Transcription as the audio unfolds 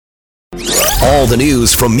All the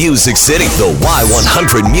news from Music City. The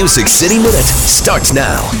Y100 Music City Minute starts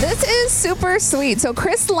now. This is super sweet. So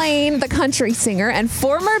Chris Lane, the country singer, and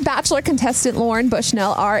former Bachelor contestant Lauren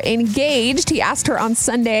Bushnell are engaged. He asked her on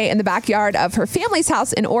Sunday in the backyard of her family's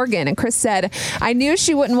house in Oregon. And Chris said, "I knew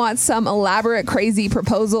she wouldn't want some elaborate, crazy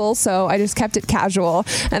proposal, so I just kept it casual."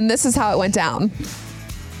 And this is how it went down.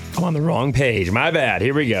 I'm on the wrong page. My bad.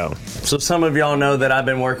 Here we go. So some of y'all know that I've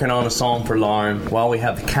been working on a song for Lauren. While we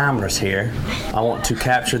have the cameras here, I want to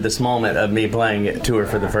capture this moment of me playing it to her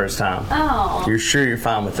for the first time. Oh. You're sure you're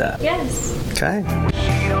fine with that? Yes. Okay.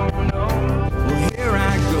 She don't know. Well, here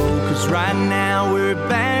I go, 'cause right now we're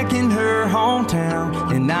back in her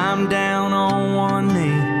hometown, and I'm down on one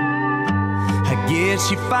knee. I guess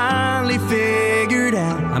she finally figured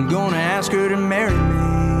out I'm gonna ask her to marry me.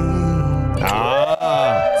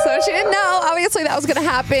 So she didn't know, obviously, that was going to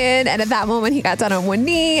happen. And at that moment, he got down on one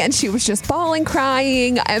knee and she was just bawling,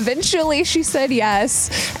 crying. Eventually, she said yes.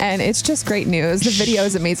 And it's just great news. The video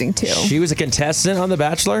is amazing, too. She was a contestant on The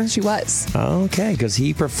Bachelor? She was. Okay, because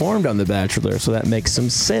he performed on The Bachelor, so that makes some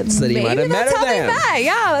sense that he might have met her then.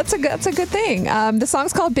 Yeah, that's a good thing. The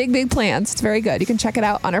song's called Big Big Plans. It's very good. You can check it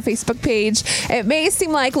out on our Facebook page. It may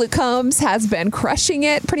seem like Luke Combs has been crushing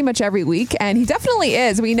it pretty much every week, and he definitely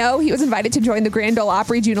is. We know he was invited to join the Grand Ole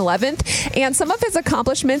Opry June 11th, and some of his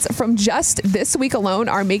accomplishments from just this week alone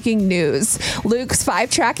are making news. Luke's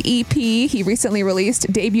 5-track EP he recently released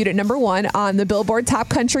debuted at #1 on the Billboard Top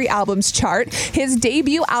Country Albums chart. His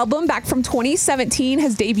debut album back from 2017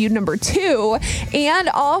 has debuted #2, and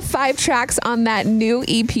all 5 tracks on that new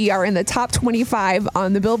EP are in the top 25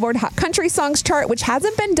 on the Billboard Hot Country Songs chart, which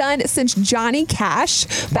hasn't been done since Johnny Cash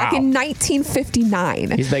back in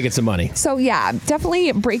 1959. He's making some money. So yeah,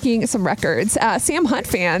 definitely breaking some records. Sam Hunt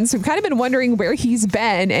fans who've kind of been wondering where he's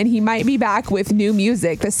been, and he might be back with new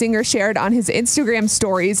music. The singer shared on his Instagram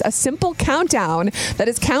stories a simple countdown that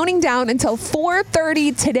is counting down until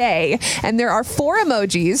 4:30 today. And there are 4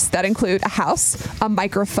 emojis that include a house, a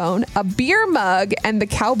microphone, a beer mug, and the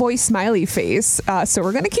cowboy smiley face. So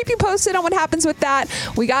we're going to keep you posted on what happens with that.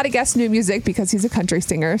 We got to guess new music because he's a country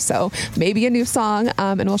singer. So maybe a new song,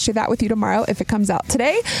 and we'll share that with you tomorrow if it comes out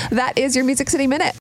today. That is your Music City Minute.